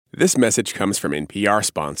This message comes from NPR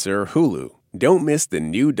sponsor Hulu. Don't miss the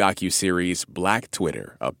new docuseries Black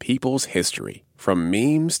Twitter, A People's History. From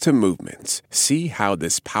memes to movements, see how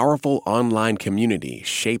this powerful online community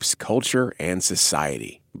shapes culture and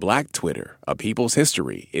society. Black Twitter, A People's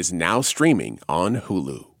History is now streaming on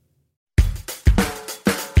Hulu.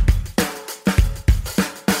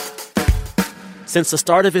 Since the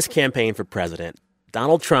start of his campaign for president,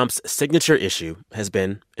 Donald Trump's signature issue has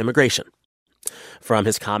been immigration. From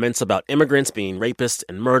his comments about immigrants being rapists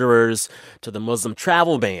and murderers, to the Muslim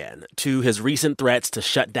travel ban, to his recent threats to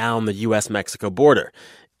shut down the U.S.-Mexico border,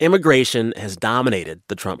 immigration has dominated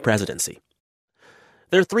the Trump presidency.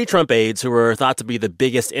 There are three Trump aides who are thought to be the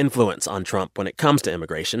biggest influence on Trump when it comes to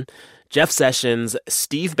immigration: Jeff Sessions,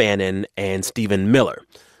 Steve Bannon, and Stephen Miller.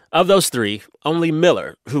 Of those three, only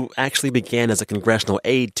Miller, who actually began as a congressional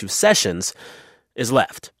aide to Sessions, is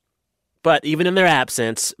left. But even in their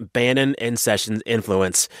absence, Bannon and Sessions'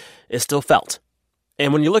 influence is still felt.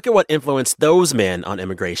 And when you look at what influenced those men on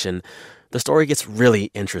immigration, the story gets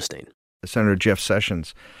really interesting. Senator Jeff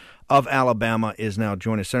Sessions of Alabama is now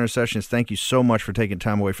joining us. Senator Sessions, thank you so much for taking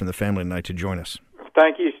time away from the family tonight to join us.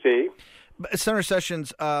 Thank you, Steve. Senator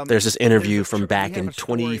Sessions... There's this interview from back in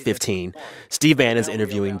 2015. Steve Bannon's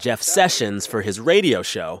interviewing Jeff Sessions for his radio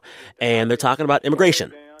show, and they're talking about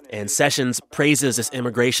immigration. And Sessions praises this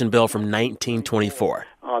immigration bill from 1924.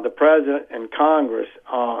 The president and Congress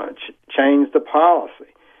changed the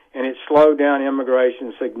policy, and it slowed down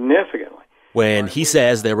immigration significantly. When he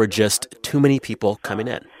says there were just too many people coming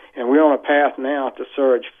in. And we're on a path now to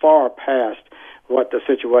surge far past what the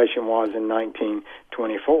situation was in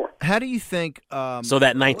 1924. How do you think... So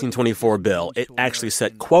that 1924 bill, it actually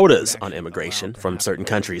set quotas on immigration from certain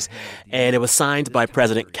countries, and it was signed by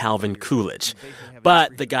President Calvin Coolidge.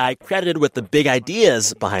 But the guy credited with the big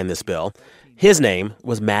ideas behind this bill, his name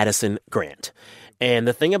was Madison Grant. And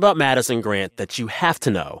the thing about Madison Grant that you have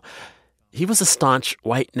to know, he was a staunch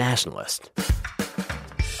white nationalist.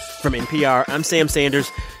 From NPR, I'm Sam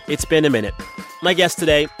Sanders. It's been a minute. My guest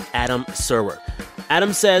today, Adam Serwer.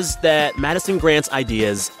 Adam says that Madison Grant's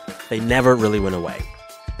ideas, they never really went away.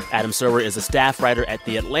 Adam Serwer is a staff writer at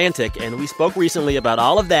The Atlantic, and we spoke recently about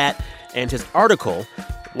all of that and his article,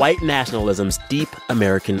 White Nationalism's Deep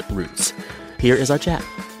American Roots. Here is our chat.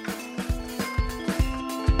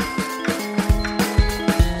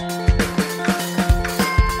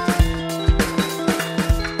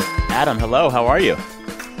 Adam, hello. How are you?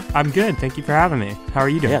 I'm good. Thank you for having me. How are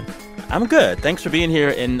you doing? Yeah, I'm good. Thanks for being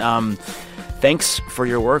here. And thanks for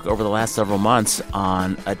your work over the last several months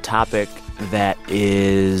on a topic that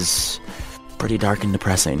is pretty dark and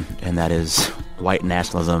depressing, and that is white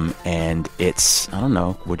nationalism. And it's, I don't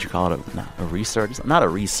know, would you call it a resurgence? Not a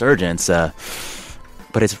resurgence,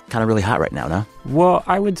 but it's kind of really hot right now, no? Well,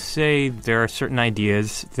 I would say there are certain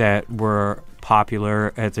ideas that were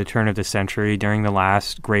popular at the turn of the century during the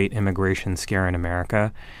last great immigration scare in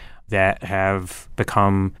America that have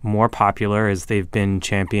become more popular as they've been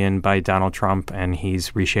championed by Donald Trump, and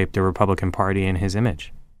he's reshaped the Republican Party in his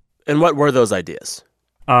image. And what were those ideas?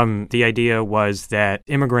 The idea was that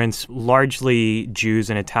immigrants, largely Jews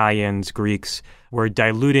and Italians, Greeks, were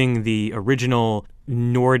diluting the original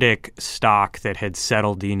Nordic stock that had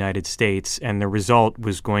settled the United States, and the result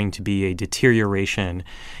was going to be a deterioration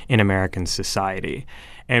in American society.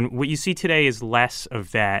 And what you see today is less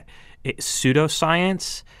of that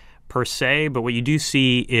pseudoscience per se, but what you do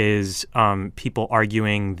see is people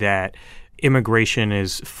arguing that immigration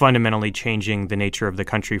is fundamentally changing the nature of the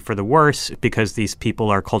country for the worse because these people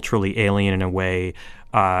are culturally alien in a way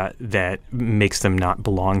that makes them not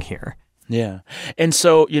belong here. Yeah. And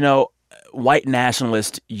so, you know, white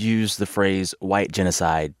nationalists use the phrase white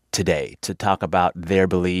genocide today to talk about their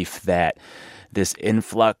belief that this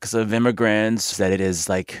influx of immigrants, that it is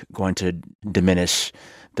like going to diminish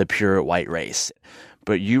the pure white race.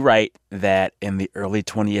 But you write that in the early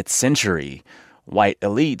 20th century, white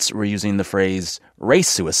elites were using the phrase race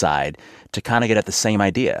suicide to kind of get at the same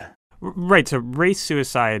idea. Right. So race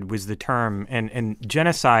suicide was the term, and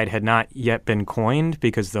genocide had not yet been coined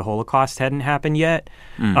because the Holocaust hadn't happened yet.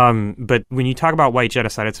 But when you talk about white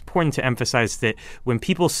genocide, it's important to emphasize that when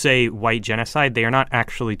people say white genocide, they are not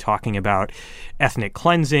actually talking about ethnic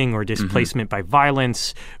cleansing or displacement by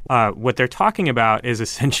violence. What they're talking about is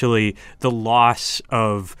essentially the loss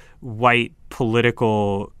of white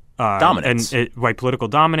political dominance. And white political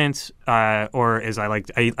dominance, or as I like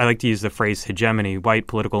to use the phrase hegemony, white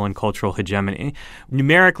political and cultural hegemony.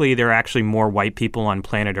 Numerically, there are actually more white people on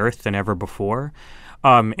planet Earth than ever before.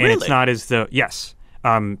 And really? It's not as though, yes,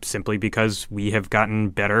 simply because we have gotten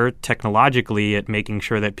better technologically at making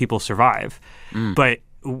sure that people survive. But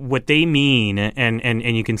what they mean, and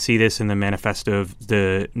you can see this in the manifesto of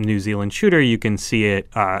the New Zealand shooter, you can see it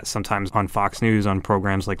sometimes on Fox News, on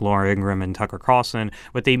programs like Laura Ingraham and Tucker Carlson.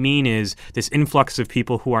 What they mean is this influx of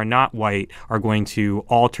people who are not white are going to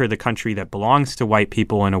alter the country that belongs to white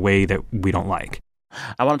people in a way that we don't like.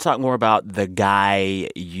 I want to talk more about the guy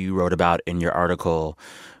you wrote about in your article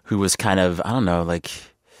who was kind of, I don't know, like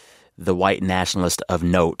the white nationalist of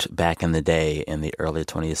note back in the day in the early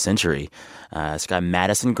 20th century. This guy,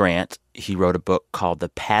 Madison Grant, he wrote a book called The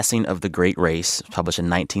Passing of the Great Race, published in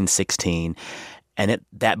 1916. And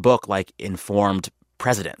that book, like, informed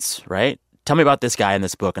presidents, right? Tell me about this guy in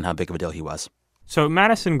this book and how big of a deal he was. So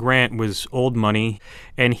Madison Grant was old money,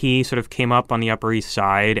 and he sort of came up on the Upper East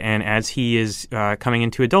Side. And as he is coming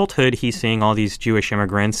into adulthood, he's seeing all these Jewish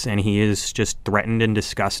immigrants, and he is just threatened and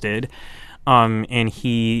disgusted. And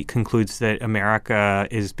he concludes that America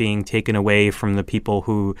is being taken away from the people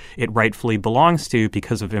who it rightfully belongs to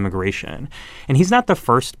because of immigration. And he's not the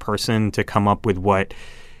first person to come up with what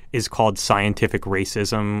is called scientific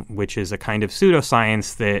racism, which is a kind of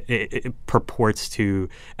pseudoscience that it purports to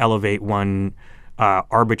elevate one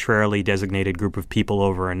arbitrarily designated group of people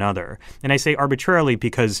over another. And I say arbitrarily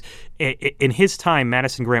because in his time,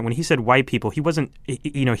 Madison Grant, when he said white people, he wasn't,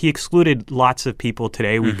 he excluded lots of people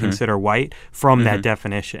today we consider white from that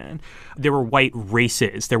definition. There were white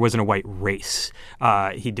races. There wasn't a white race.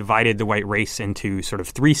 He divided the white race into sort of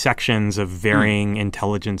three sections of varying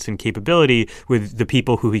intelligence and capability, with the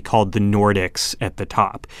people who he called the Nordics at the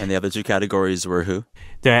top. And the other two categories were who?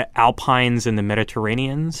 The Alpines and the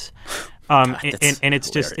Mediterraneans. And it's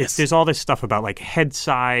just there's all this stuff about like head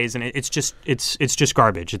size, and it's just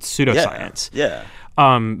garbage. It's pseudoscience. Yeah.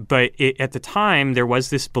 But at the time, there was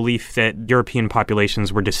this belief that European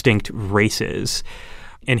populations were distinct races.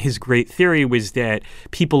 And his great theory was that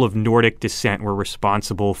people of Nordic descent were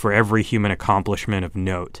responsible for every human accomplishment of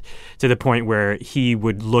note, to the point where he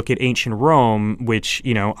would look at ancient Rome, which,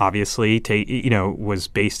 obviously, was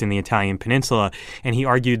based in the Italian peninsula. And he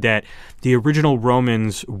argued that the original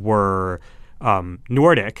Romans were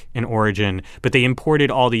Nordic in origin, but they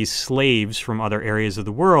imported all these slaves from other areas of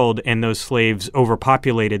the world, and those slaves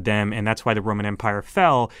overpopulated them, and that's why the Roman Empire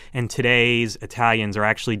fell. And today's Italians are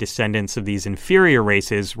actually descendants of these inferior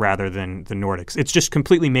races rather than the Nordics. It's just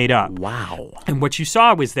completely made up. Wow. And what you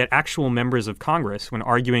saw was that actual members of Congress, when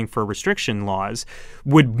arguing for restriction laws,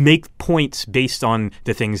 would make points based on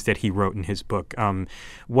the things that he wrote in his book.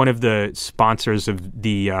 One of the sponsors of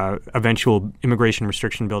the eventual immigration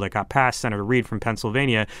restriction bill that got passed, Senator Reed from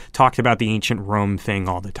Pennsylvania, talked about the ancient Rome thing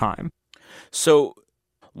all the time. So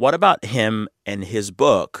what about him and his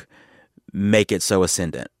book make it so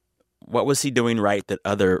ascendant? What was he doing right that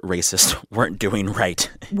other racists weren't doing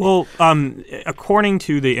right? Well, according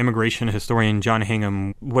to the immigration historian John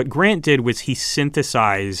Hingham, what Grant did was he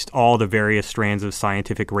synthesized all the various strands of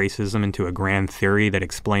scientific racism into a grand theory that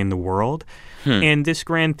explained the world. And this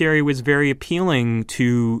grand theory was very appealing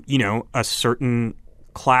to, a certain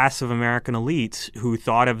class of American elites who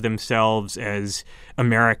thought of themselves as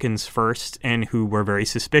Americans first and who were very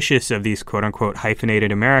suspicious of these quote-unquote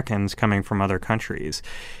hyphenated Americans coming from other countries.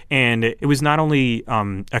 And it was not only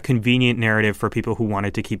a convenient narrative for people who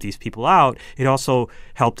wanted to keep these people out, it also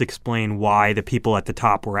helped explain why the people at the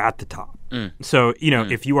top were at the top. So,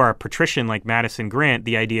 if you are a patrician like Madison Grant,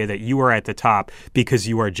 the idea that you are at the top because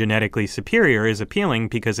you are genetically superior is appealing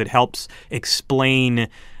because it helps explain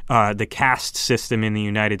the caste system in the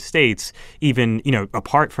United States, even,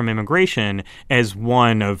 apart from immigration, as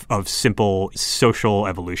one of simple social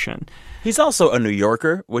evolution. He's also a New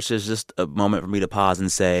Yorker, which is just a moment for me to pause and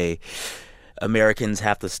say Americans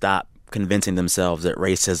have to stop convincing themselves that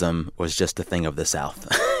racism was just a thing of the South.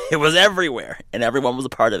 It was everywhere, and everyone was a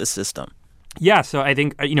part of the system. Yeah, so I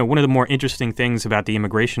think, one of the more interesting things about the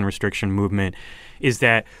immigration restriction movement is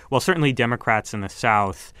that, while certainly Democrats in the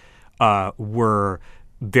South were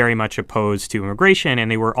very much opposed to immigration,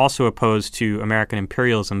 and they were also opposed to American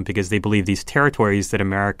imperialism because they believed these territories that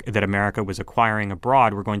America was acquiring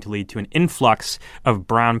abroad were going to lead to an influx of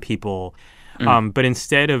brown people. But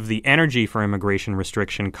instead of the energy for immigration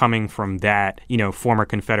restriction coming from that, former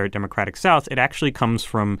Confederate Democratic South, it actually comes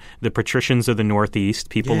from the patricians of the Northeast,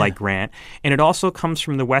 people like Grant. And it also comes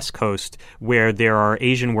from the West Coast, where there are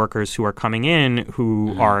Asian workers who are coming in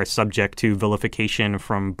who are subject to vilification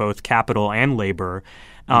from both capital and labor.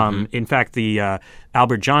 In fact, the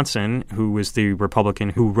Albert Johnson, who was the Republican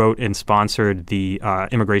who wrote and sponsored the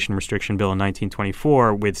immigration restriction bill in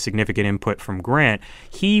 1924 with significant input from Grant,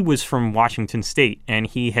 he was from Washington State, and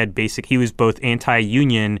he was both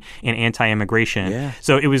anti-union and anti-immigration. Yeah.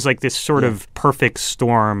 So it was like this sort of perfect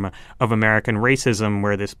storm of American racism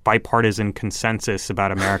where this bipartisan consensus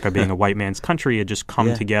about America being a white man's country had just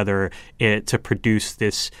come together to produce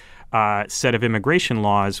this set of immigration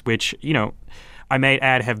laws, which, I might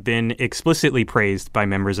add, have been explicitly praised by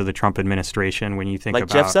members of the Trump administration when you think like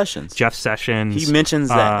about Jeff Sessions. Jeff Sessions. He mentions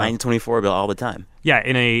that 1924 bill all the time. Yeah,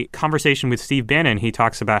 in a conversation with Steve Bannon, he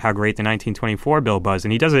talks about how great the 1924 bill was,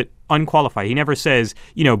 and he does it unqualified. He never says,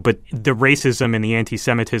 but the racism and the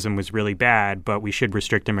anti-Semitism was really bad, but we should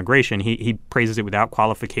restrict immigration. He praises it without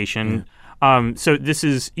qualification. So this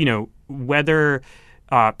is, whether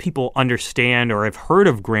people understand or have heard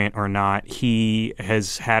of Grant or not, he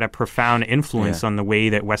has had a profound influence on the way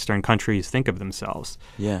that Western countries think of themselves.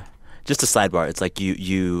 Yeah. Just a sidebar, it's like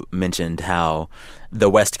you mentioned how the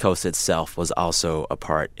West Coast itself was also a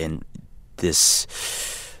part in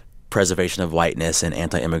this preservation of whiteness and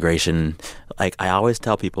anti-immigration. Like, I always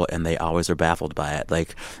tell people, and they always are baffled by it,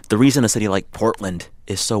 like, the reason a city like Portland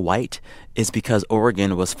is so white is because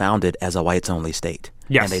Oregon was founded as a whites-only state.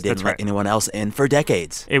 Yes, and they didn't that's let right. anyone else in for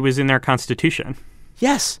decades. It was in their constitution.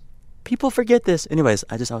 Yes. People forget this. Anyways,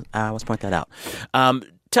 I always point that out.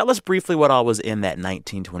 Tell us briefly what all was in that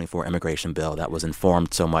 1924 immigration bill that was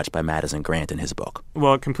informed so much by Madison Grant in his book.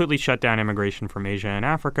 Well, it completely shut down immigration from Asia and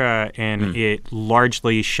Africa, and it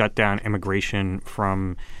largely shut down immigration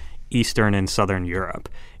from Eastern and Southern Europe.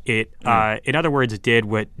 It, in other words, did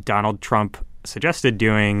what Donald Trump suggested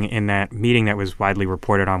doing in that meeting that was widely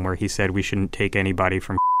reported on, where he said we shouldn't take anybody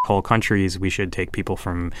from whole countries, we should take people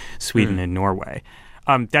from Sweden and Norway.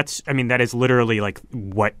 That is literally like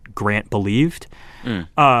what Grant believed. And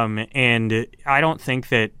I don't think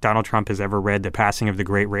that Donald Trump has ever read The Passing of the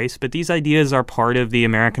Great Race, but these ideas are part of the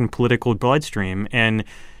American political bloodstream. And,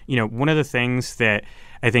 one of the things that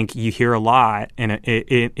I think you hear a lot in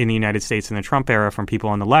the United States in the Trump era from people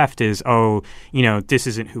on the left is, this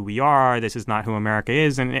isn't who we are. This is not who America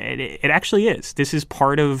is. And it actually is. This is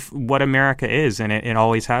part of what America is, and it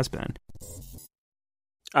always has been.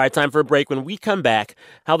 All right, time for a break. When we come back,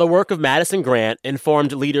 how the work of Madison Grant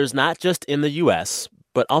informed leaders not just in the U.S.,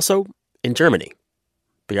 but also in Germany.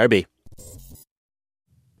 BRB.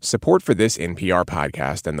 Support for this NPR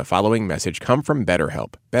podcast and the following message come from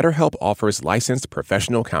BetterHelp. BetterHelp offers licensed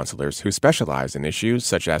professional counselors who specialize in issues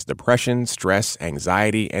such as depression, stress,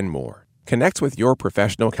 anxiety, and more. Connect with your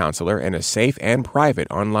professional counselor in a safe and private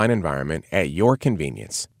online environment at your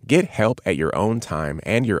convenience. Get help at your own time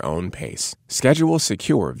and your own pace. Schedule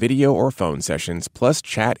secure video or phone sessions plus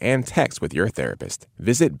chat and text with your therapist.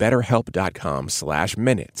 Visit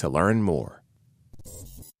BetterHelp.com/minute to learn more.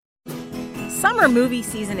 Summer movie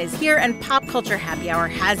season is here, and Pop Culture Happy Hour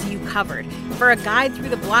has you covered. For a guide through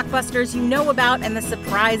the blockbusters you know about and the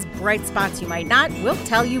surprise bright spots you might not, we'll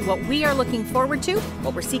tell you what we are looking forward to,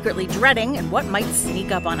 what we're secretly dreading, and what might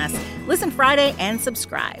sneak up on us. Listen Friday and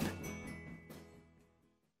subscribe.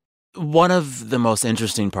 One of the most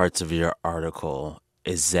interesting parts of your article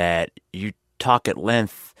is that you talk at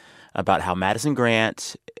length about how Madison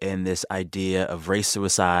Grant and this idea of race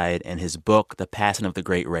suicide and his book, The Passing of the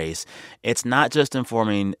Great Race, it's not just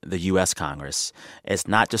informing the U.S. Congress. It's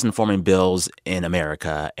not just informing bills in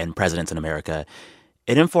America and presidents in America.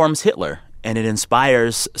 It informs Hitler, and it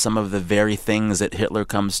inspires some of the very things that Hitler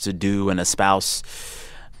comes to do and espouse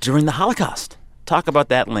during the Holocaust. Talk about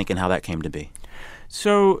that link and how that came to be.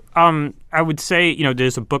 So I would say,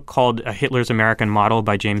 there's a book called Hitler's American Model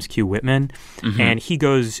by James Q. Whitman, and he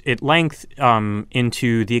goes at length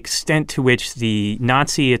into the extent to which the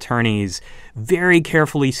Nazi attorneys very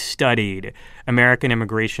carefully studied American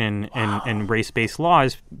immigration and race-based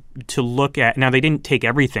laws to look at. Now, they didn't take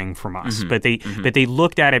everything from us, but they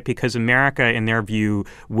looked at it because America, in their view,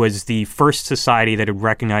 was the first society that had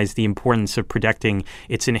recognized the importance of protecting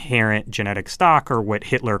its inherent genetic stock, or what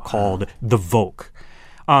Hitler called the Volk.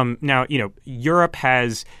 Now, Europe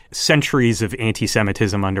has centuries of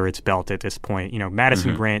anti-Semitism under its belt at this point.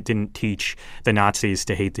 Madison Grant didn't teach the Nazis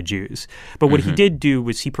to hate the Jews. But what he did do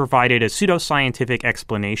was he provided a pseudoscientific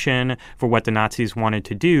explanation for what the Nazis wanted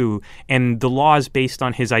to do. And the laws based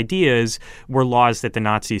on his ideas were laws that the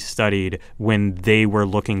Nazis studied when they were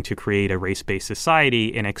looking to create a race-based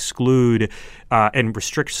society and exclude and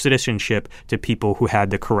restrict citizenship to people who had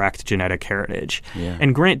the correct genetic heritage. Yeah.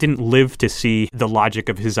 And Grant didn't live to see the logic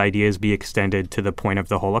of his ideas be extended to the point of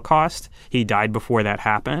the Holocaust. He died before that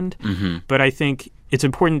happened. But I think it's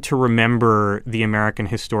important to remember the American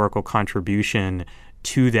historical contribution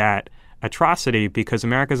to that atrocity because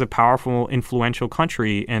America is a powerful, influential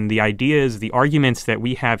country, and the ideas, the arguments that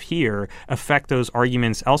we have here affect those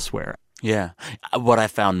arguments elsewhere. Yeah. What I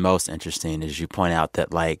found most interesting is you point out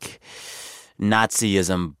that, like,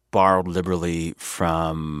 Nazism borrowed liberally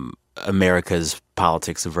from America's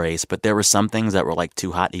politics of race, but there were some things that were, like,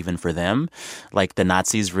 too hot even for them. Like, the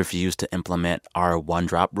Nazis refused to implement our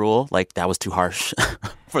one-drop rule. Like, that was too harsh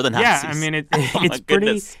for the Nazis. Yeah, I mean,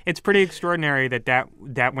 it's pretty extraordinary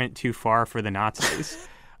that went too far for the Nazis.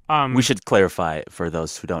 We should clarify for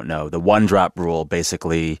those who don't know. The one-drop rule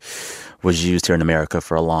basically was used here in America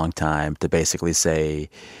for a long time to basically say,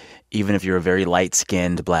 even if you're a very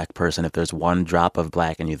light-skinned black person, if there's one drop of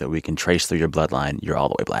black in you that we can trace through your bloodline, you're all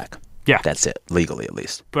the way black. Yeah. That's it, legally at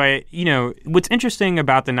least. But, what's interesting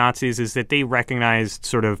about the Nazis is that they recognized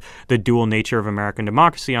sort of the dual nature of American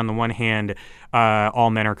democracy. On the one hand, all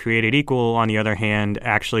men are created equal. On the other hand,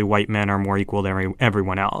 actually, white men are more equal than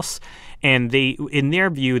everyone else. And in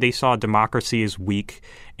their view, they saw democracy as weak,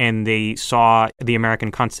 and they saw the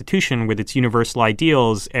American Constitution with its universal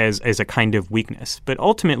ideals as a kind of weakness. But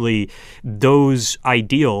ultimately, those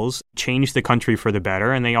ideals changed the country for the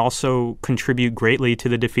better, and they also contribute greatly to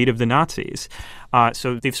the defeat of the Nazis.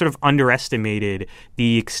 So they've sort of underestimated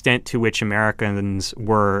the extent to which Americans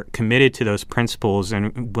were committed to those principles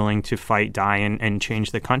and willing to fight, die, and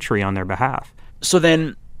change the country on their behalf. So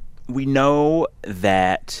then we know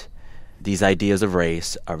that these ideas of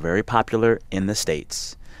race are very popular in the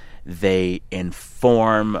States. They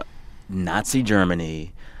inform Nazi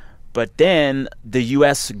Germany, but then the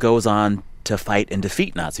U.S. goes on to fight and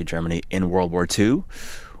defeat Nazi Germany in World War II.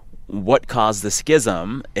 What caused the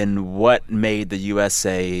schism, and what made the U.S.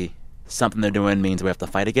 say something they're doing means we have to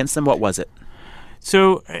fight against them? What was it?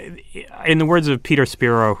 So, in the words of Peter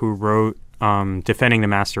Spiro, who wrote Defending the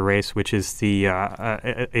Master Race, which is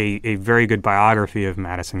a very good biography of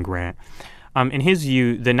Madison Grant. In his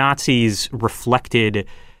view, the Nazis reflected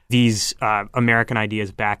these American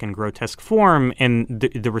ideas back in grotesque form, and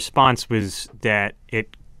the response was that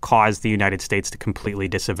it caused the United States to completely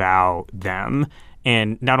disavow them,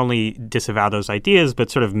 and not only disavow those ideas, but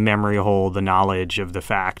sort of memory hole the knowledge of the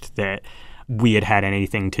fact that we had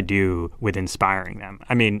anything to do with inspiring them.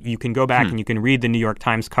 I mean, you can go back and you can read the New York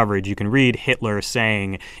Times coverage. You can read Hitler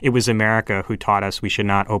saying it was America who taught us we should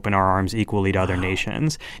not open our arms equally to other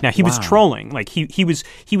nations. Now, he was trolling. Like, he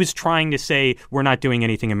was trying to say we're not doing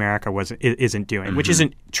anything America isn't doing, which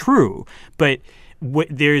isn't true. But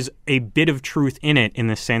there's a bit of truth in it, in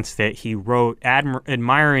the sense that he wrote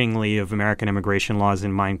admiringly of American immigration laws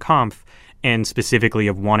in Mein Kampf, and specifically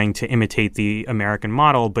of wanting to imitate the American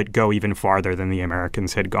model, but go even farther than the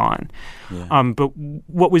Americans had gone. Yeah. But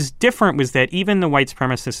what was different was that even the white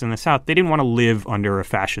supremacists in the South, they didn't want to live under a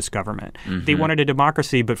fascist government. Mm-hmm. They wanted a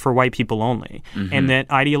democracy, but for white people only. Mm-hmm. And that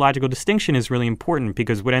ideological distinction is really important,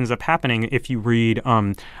 because what ends up happening, if you read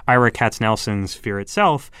Ira Katznelson's Fear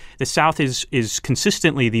Itself, the South is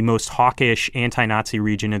consistently the most hawkish anti-Nazi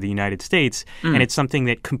region of the United States, and it's something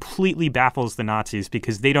that completely baffles the Nazis,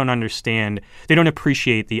 because they don't understand, they don't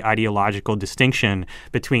appreciate the ideological distinction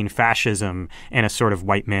between fascism and a sort of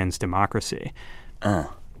white man's democracy.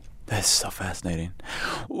 That's so fascinating.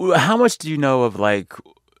 How much do you know of, like,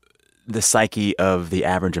 the psyche of the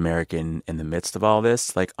average American in the midst of all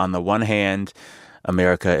this? Like, on the one hand,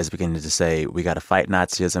 America is beginning to say, we got to fight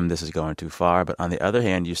Nazism, this is going too far. But on the other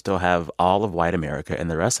hand, you still have all of white America and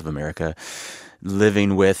the rest of America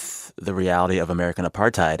living with the reality of American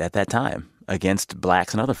apartheid at that time against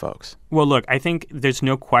blacks and other folks. Well, look, I think there's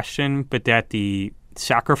no question but that the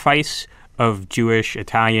sacrifice of Jewish,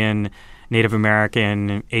 Italian, Native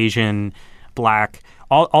American, Asian, black,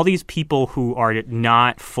 all these people who are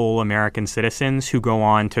not full American citizens who go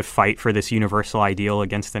on to fight for this universal ideal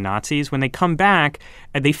against the Nazis, when they come back,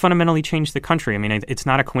 they fundamentally change the country. I mean, it's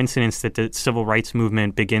not a coincidence that the civil rights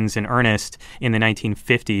movement begins in earnest in the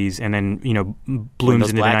 1950s and then, blooms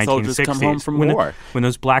into the 1960s. When those black soldiers come home from war. When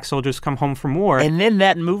those black soldiers come home from war. And then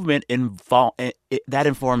that movement that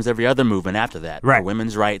informs every other movement after that. Right. For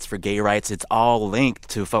women's rights, for gay rights, it's all linked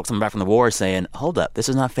to folks coming back from the war saying, hold up, this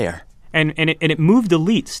is not fair. And it moved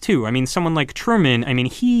elites, too. I mean, someone like Truman,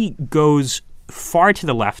 he goes far to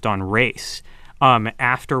the left on race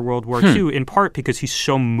after World War II, in part because he's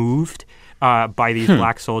so moved by these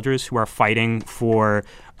black soldiers who are fighting for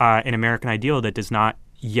an American ideal that does not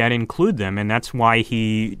yet include them. And that's why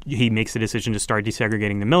he makes the decision to start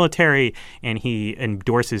desegregating the military, and he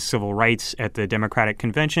endorses civil rights at the Democratic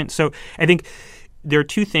Convention. So I think there are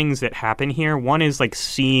two things that happen here. One is like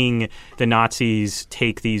seeing the Nazis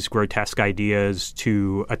take these grotesque ideas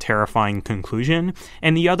to a terrifying conclusion.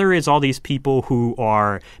 And the other is all these people who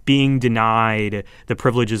are being denied the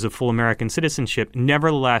privileges of full American citizenship,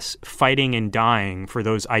 nevertheless fighting and dying for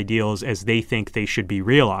those ideals as they think they should be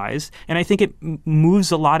realized. And I think it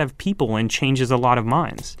moves a lot of people and changes a lot of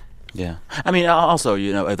minds. Yeah. I mean, also,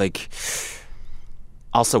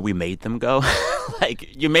 also we made them go.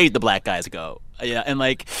 You made the black guys go. Yeah, and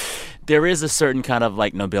there is a certain kind of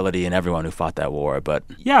nobility in everyone who fought that war, but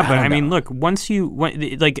yeah, but I mean, look,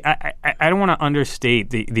 I don't want to understate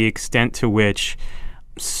the extent to which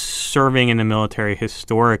serving in the military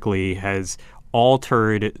historically has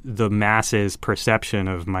altered the masses' perception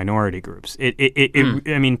of minority groups.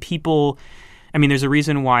 I mean, people. I mean, there's a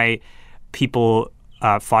reason why people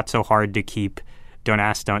fought so hard to keep Don't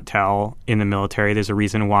Ask, Don't Tell in the military. There's a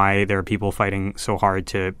reason why there are people fighting so hard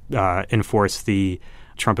to enforce the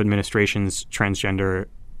Trump administration's transgender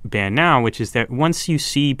ban now, which is that once you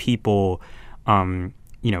see people,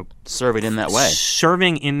 serving in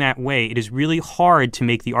that way, it is really hard to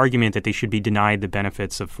make the argument that they should be denied the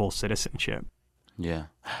benefits of full citizenship. Yeah.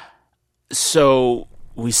 So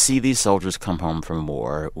we see these soldiers come home from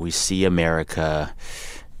war. We see America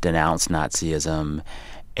denounce Nazism.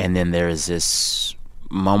 And then there's this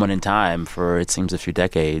moment in time for, it seems, a few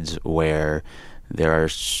decades where there are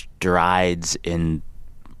strides in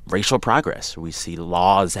racial progress. We see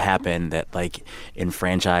laws happen that,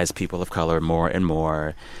 enfranchise people of color more and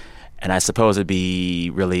more. And I suppose it'd be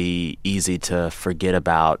really easy to forget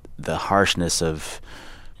about the harshness of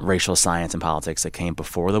racial science and politics that came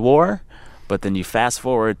before the war. But then you fast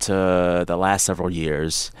forward to the last several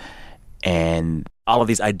years, and all of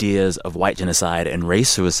these ideas of white genocide and race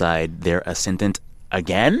suicide, they're ascendant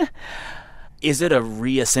again. Is it a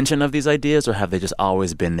reascension of these ideas, or have they just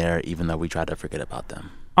always been there even though we try to forget about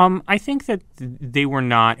them? I think that they were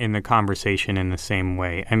not in the conversation in the same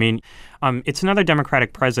way. I mean, it's another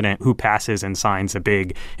Democratic president who passes and signs a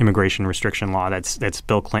big immigration restriction law. That's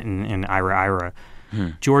Bill Clinton and Ira.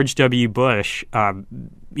 George W. Bush,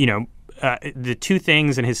 the two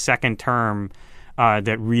things in his second term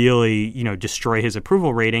that really, destroy his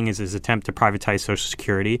approval rating is his attempt to privatize Social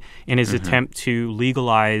Security and his attempt to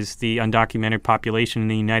legalize the undocumented population in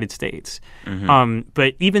the United States.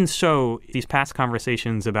 But even so, these past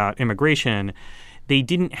conversations about immigration, they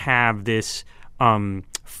didn't have this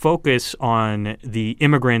focus on the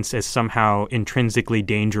immigrants as somehow intrinsically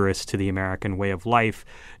dangerous to the American way of life,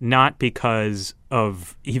 not because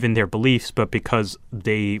of even their beliefs, but because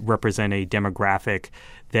they represent a demographic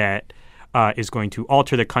that is going to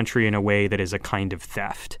alter the country in a way that is a kind of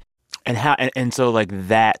theft. And so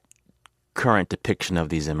that current depiction of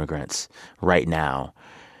these immigrants right now,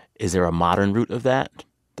 is there a modern root of that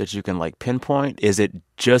you can pinpoint? Is it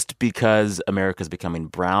just because America's becoming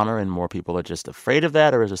browner and more people are just afraid of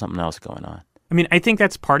that, or is there something else going on? I mean, I think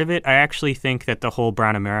that's part of it. I actually think that the whole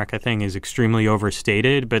brown America thing is extremely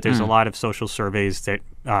overstated, but there's a lot of social surveys that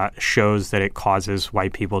shows that it causes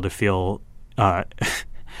white people to feel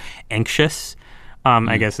anxious,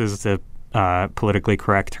 I guess is the politically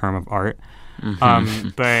correct term of art.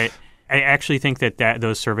 But I actually think that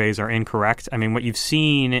those surveys are incorrect. I mean, what you've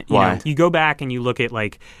seen, you go back and you look at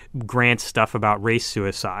Grant's stuff about race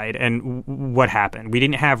suicide, and what happened? We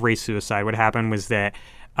didn't have race suicide. What happened was that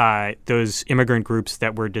those immigrant groups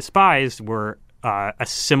that were despised were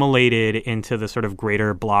assimilated into the sort of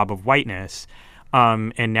greater blob of whiteness.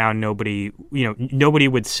 And now nobody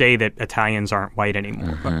would say that Italians aren't white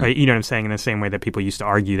anymore. You know what I'm saying? In the same way that people used to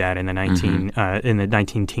argue that in the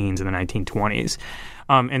 19-teens and the 1920s.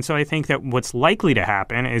 And so I think that what's likely to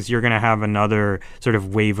happen is you're going to have another sort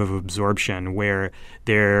of wave of absorption where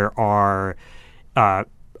there are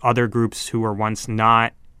other groups who were once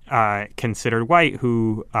not considered white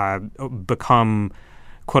who become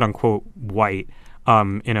quote unquote white.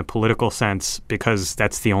 In a political sense, because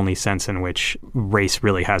that's the only sense in which race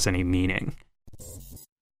really has any meaning.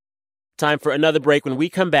 Time for another break. When we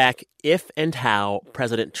come back, if and how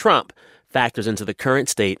President Trump factors into the current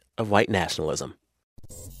state of white nationalism.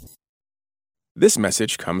 This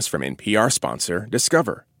message comes from NPR sponsor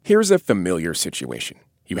Discover. Here's a familiar situation.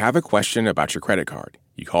 You have a question about your credit card.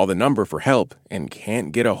 You call the number for help and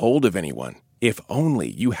can't get a hold of anyone. If only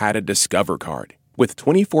you had a Discover card. With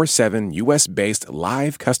 24/7 U.S.-based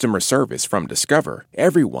live customer service from Discover,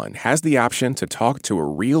 everyone has the option to talk to a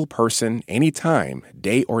real person anytime,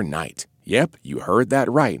 day or night. Yep, you heard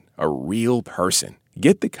that right, a real person.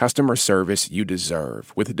 Get the customer service you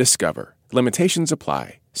deserve with Discover. Limitations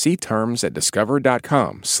apply. See terms at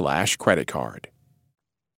discover.com/creditcard.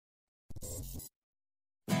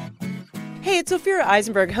 Hey, it's Ophira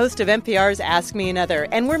Eisenberg, host of NPR's Ask Me Another,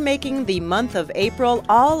 and we're making the month of April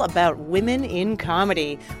all about women in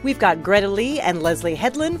comedy. We've got Greta Lee and Leslie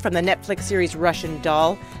Headland from the Netflix series Russian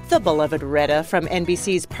Doll, the beloved Retta from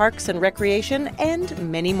NBC's Parks and Recreation, and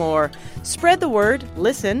many more. Spread the word,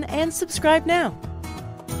 listen, and subscribe now.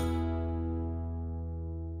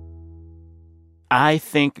 I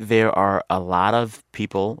think there are a lot of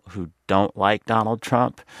people who don't like Donald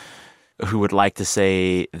Trump who would like to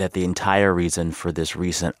say that the entire reason for this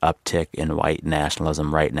recent uptick in white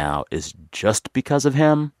nationalism right now is just because of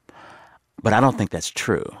him. But I don't think that's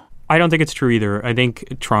true. I don't think it's true either. I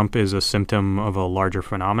think Trump is a symptom of a larger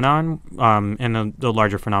phenomenon. And the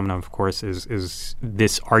larger phenomenon, of course, is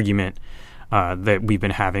this argument that we've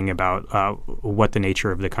been having about what the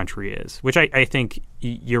nature of the country is, which I think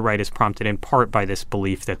you're right is prompted in part by this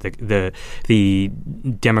belief that the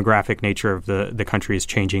demographic nature of the country is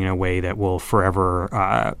changing in a way that will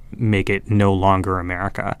forever make it no longer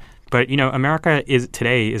America. But, America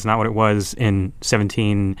today is not what it was in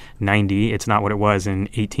 1790. It's not what it was in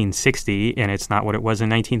 1860, and it's not what it was in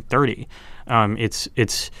 1930.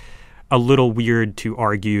 It's a little weird to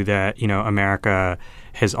argue that, America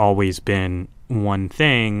has always been one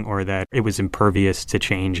thing or that it was impervious to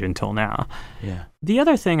change until now. Yeah. The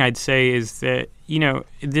other thing I'd say is that,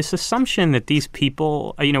 this assumption that these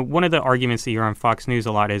people, one of the arguments that you hear on Fox News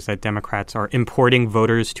a lot is that Democrats are importing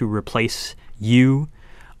voters to replace you.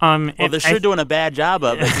 Well, they're sure doing a bad job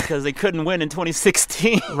of it because they couldn't win in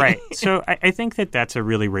 2016. Right. So I think that that's a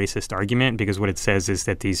really racist argument because what it says is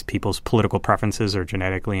that these people's political preferences are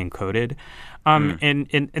genetically encoded.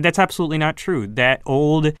 And that's absolutely not true. That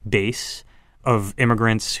old base of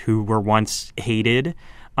immigrants who were once hated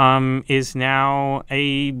is now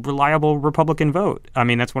a reliable Republican vote. I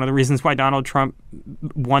mean, that's one of the reasons why Donald Trump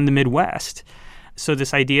won the Midwest. So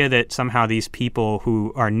this idea that somehow these people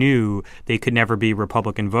who are new, they could never be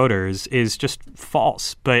Republican voters is just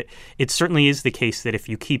false. But it certainly is the case that if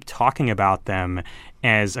you keep talking about them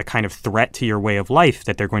as a kind of threat to your way of life,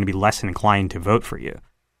 that they're going to be less inclined to vote for you.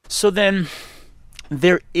 So then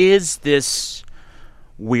there is this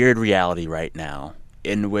weird reality right now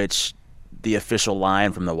in which the official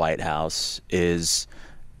line from the White House is,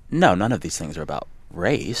 no, none of these things are about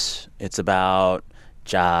race. It's about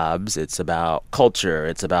jobs, it's about culture,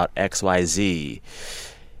 it's about XYZ.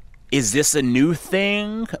 Is this a new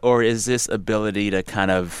thing, or is this ability to kind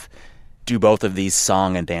of do both of these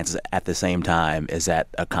song and dances at the same time, is that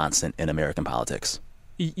a constant in American politics?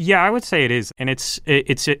 Yeah, I would say it is. And it's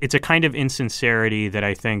a kind of insincerity that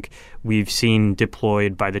I think we've seen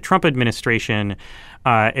deployed by the Trump administration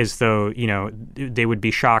as though, they would be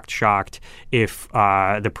shocked if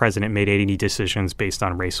the president made any decisions based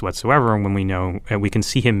on race whatsoever. And when we know, we can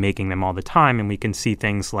see him making them all the time. And we can see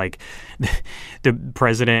things like the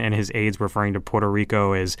president and his aides referring to Puerto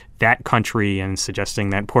Rico as that country and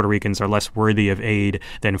suggesting that Puerto Ricans are less worthy of aid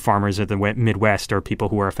than farmers of the Midwest or people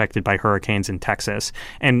who are affected by hurricanes in Texas.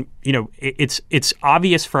 And, it's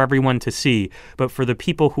obvious for everyone to see. But for the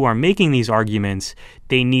people who are making these arguments,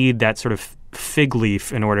 they need that sort of fig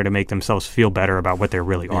leaf in order to make themselves feel better about what they're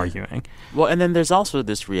really arguing. Well, and then there's also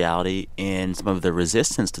this reality in some of the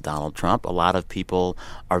resistance to Donald Trump. A lot of people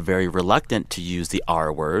are very reluctant to use the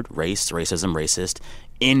R word, race, racism, racist,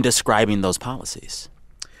 in describing those policies.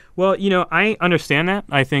 Well, I understand that.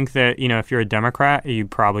 I think that, if you're a Democrat, you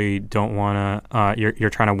probably don't want to, you're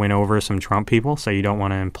trying to win over some Trump people, so you don't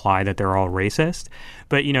want to imply that they're all racist.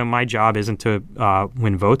 But, my job isn't to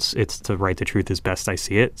win votes. It's to write the truth as best I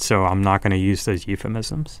see it. So I'm not going to use those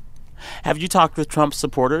euphemisms. Have you talked with Trump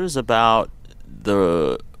supporters about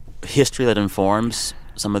the history that informs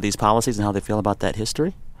some of these policies and how they feel about that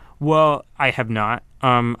history? Well, I have not.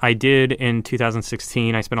 I did in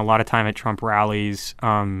 2016. I spent a lot of time at Trump rallies,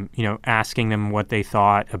 asking them what they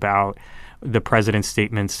thought about the president's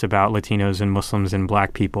statements about Latinos and Muslims and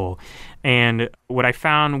black people. And what I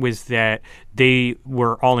found was that they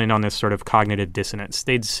were all in on this sort of cognitive dissonance.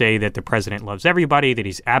 They'd say that the president loves everybody, that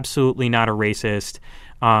he's absolutely not a racist,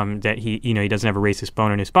 that he doesn't have a racist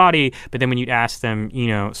bone in his body. But then when you'd ask them,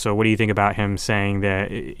 so what do you think about him saying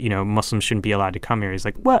that, Muslims shouldn't be allowed to come here? He's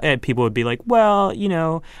like, well, people would be like, well,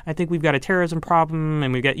 I think we've got a terrorism problem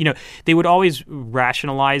and we've got, they would always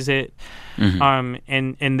rationalize it.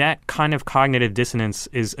 Mm-hmm. And that kind of cognitive dissonance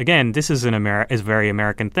is, again, this is a very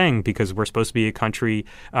American thing because we're supposed to be a country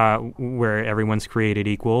where everyone's created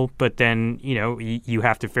equal. But then, you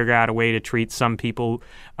have to figure out a way to treat some people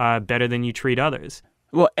better than you treat others.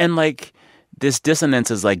 Well, and this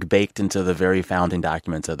dissonance is baked into the very founding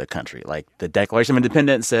documents of the country. The Declaration of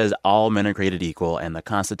Independence says all men are created equal, and the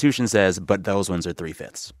Constitution says, but those ones are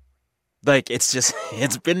 3/5. Like, it's just,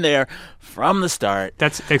 it's been there from the start.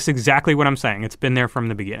 That's exactly what I'm saying. It's been there from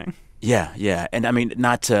the beginning. Yeah. And I mean,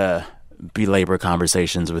 not to belabor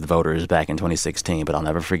conversations with voters back in 2016, but I'll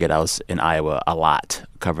never forget I was in Iowa a lot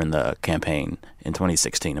covering the campaign in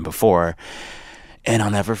 2016 and before. And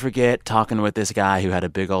I'll never forget talking with this guy who had a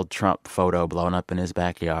big old Trump photo blown up in his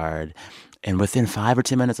backyard. And within 5 or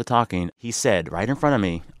 10 minutes of talking, he said right in front of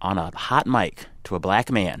me on a hot mic to a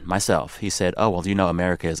black man, myself, he said, "Oh, well, do you know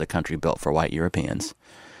America is a country built for white Europeans?"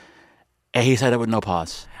 And he said it with no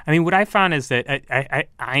pause. I mean, what I found is that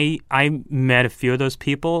I met a few of those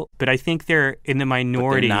people, but I think they're in the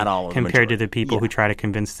minority compared to the people who try to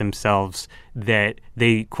convince themselves that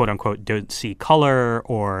they, quote unquote, don't see color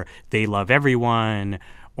or they love everyone,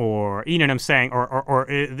 or, you know what I'm saying? Or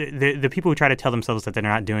the people who try to tell themselves that they're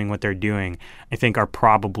not doing what they're doing, I think are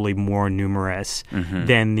probably more numerous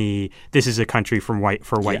than the this is a country for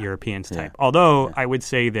white Europeans type. Although I would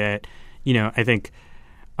say that, you know, I think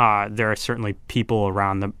there are certainly people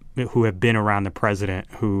who have been around the president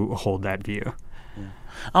who hold that view. Yeah.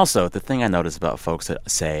 Also, the thing I notice about folks that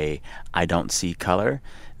say, "I don't see color,"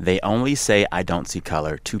 they only say, "I don't see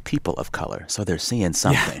color" to people of color. So they're seeing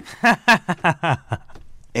something. Yeah.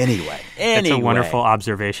 Anyway. That's a wonderful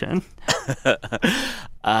observation.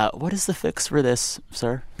 What is the fix for this,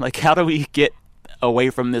 sir? Like, how do we get away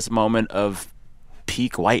from this moment of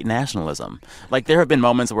peak white nationalism? Like, there have been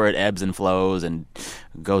moments where it ebbs and flows and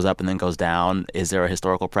goes up and then goes down. Is there a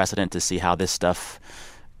historical precedent to see how this stuff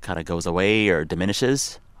kind of goes away or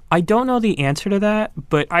diminishes? I don't know the answer to that,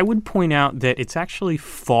 but I would point out that it's actually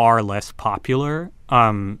far less popular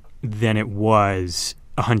than it was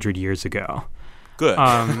 100 years ago. Good.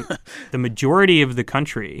 The majority of the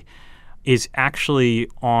country is actually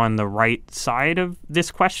on the right side of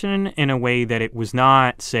this question in a way that it was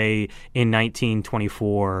not, say, in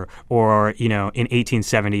 1924 or, you know, in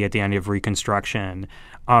 1870 at the end of Reconstruction.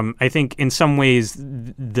 I think in some ways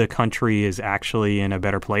the country is actually in a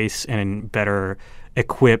better place and better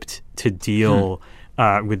equipped to deal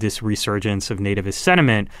with this resurgence of nativist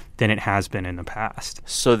sentiment than it has been in the past.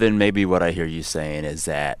 So then maybe what I hear you saying is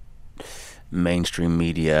that mainstream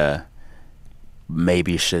media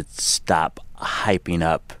maybe should stop hyping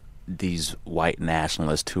up these white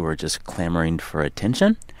nationalists who are just clamoring for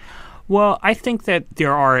attention? Well, I think that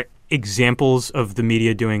there are examples of the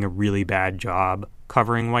media doing a really bad job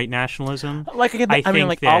covering white nationalism. Like, I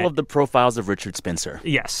mean, all of the profiles of Richard Spencer.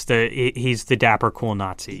 Yes, he's the dapper, cool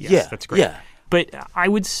Nazi. Yes, that's great. Yeah. But I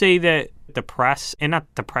would say that the press, and not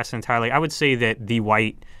the press entirely, I would say that the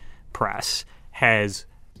white press has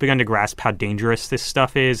begun to grasp how dangerous this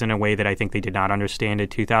stuff is in a way that I think they did not understand in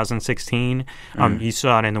 2016. You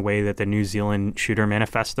saw it in the way that the New Zealand shooter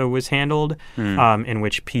manifesto was handled, in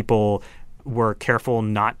which people were careful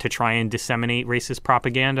not to try and disseminate racist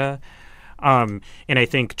propaganda. And I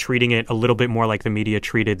think treating it a little bit more like the media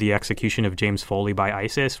treated the execution of James Foley by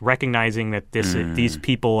ISIS, recognizing that these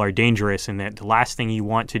people are dangerous and that the last thing you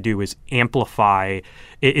want to do is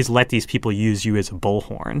let these people use you as a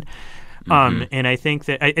bullhorn. And I think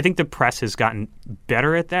the press has gotten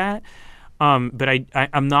better at that. But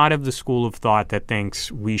I'm not of the school of thought that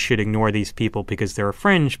thinks we should ignore these people because they're a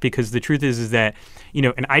fringe, because the truth is that, you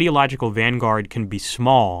know, an ideological vanguard can be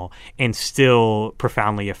small and still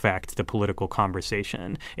profoundly affect the political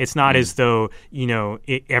conversation. It's not as though, you know,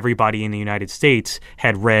 everybody in the United States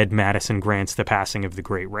had read Madison Grant's The Passing of the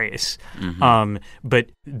Great Race. But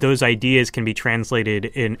those ideas can be translated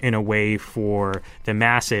in a way for the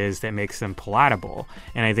masses that makes them palatable.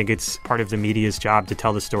 And I think it's part of the media's job to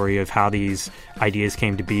tell the story of how these ideas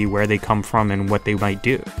came to be, where they come from, and what they might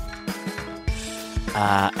do.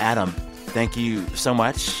 Adam, thank you so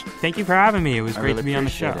much. Thank you for having me. It was great to be on the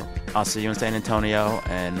show. I'll see you in San Antonio,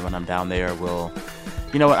 and when I'm down there, you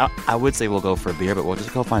know what, I would say we'll go for a beer, but we'll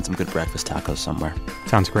just go find some good breakfast tacos somewhere.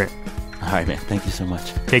 Sounds great. All right, man. Thank you so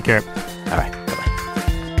much. Take care. All right. Bye-bye.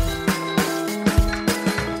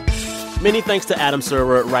 Many thanks to Adam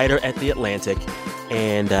Serwer, writer at The Atlantic,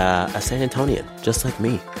 and a San Antonian, just like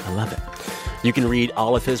me. I love it. You can read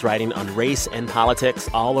all of his writing on race and politics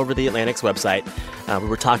all over The Atlantic's website. We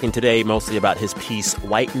were talking today mostly about his piece,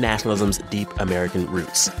 White Nationalism's Deep American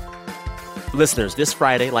Roots. Listeners, this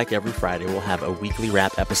Friday, like every Friday, we'll have a weekly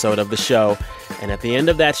wrap episode of the show. And at the end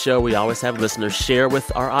of that show, we always have listeners share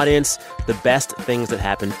with our audience the best things that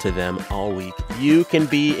happened to them all week. You can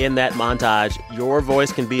be in that montage. Your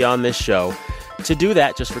voice can be on this show. To do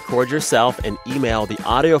that, just record yourself and email the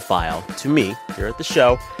audio file to me here at the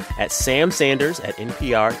show at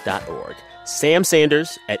samsanders@npr.org.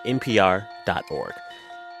 samsanders@npr.org.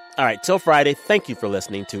 All right, till Friday, thank you for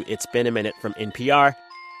listening to It's Been a Minute from NPR.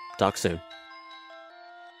 Talk soon.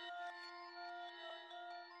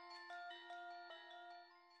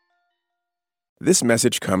 This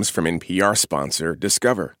message comes from NPR sponsor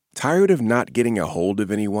Discover. Tired of not getting a hold of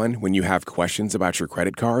anyone when you have questions about your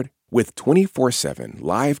credit card? With 24/7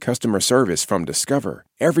 live customer service from Discover,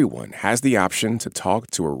 everyone has the option to talk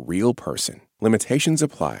to a real person. Limitations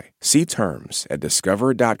apply. See terms at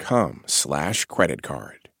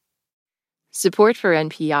discover.com/creditcard. Support for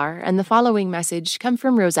NPR and the following message come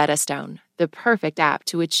from Rosetta Stone, the perfect app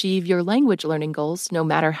to achieve your language learning goals no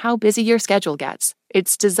matter how busy your schedule gets.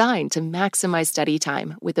 It's designed to maximize study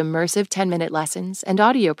time with immersive 10-minute lessons and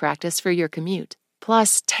audio practice for your commute.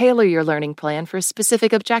 Plus, tailor your learning plan for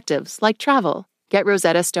specific objectives like travel. Get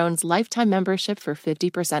Rosetta Stone's lifetime membership for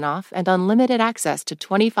 50% off and unlimited access to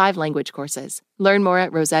 25 language courses. Learn more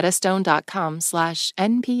at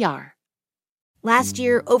rosettastone.com/NPR. Last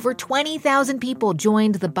year, over 20,000 people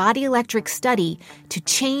joined the Body Electric study to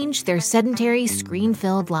change their sedentary,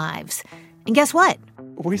 screen-filled lives. And guess what?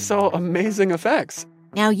 We saw amazing effects.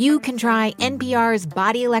 Now you can try NPR's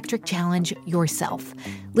Body Electric Challenge yourself.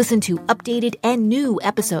 Listen to updated and new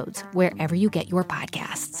episodes wherever you get your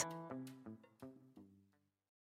podcasts.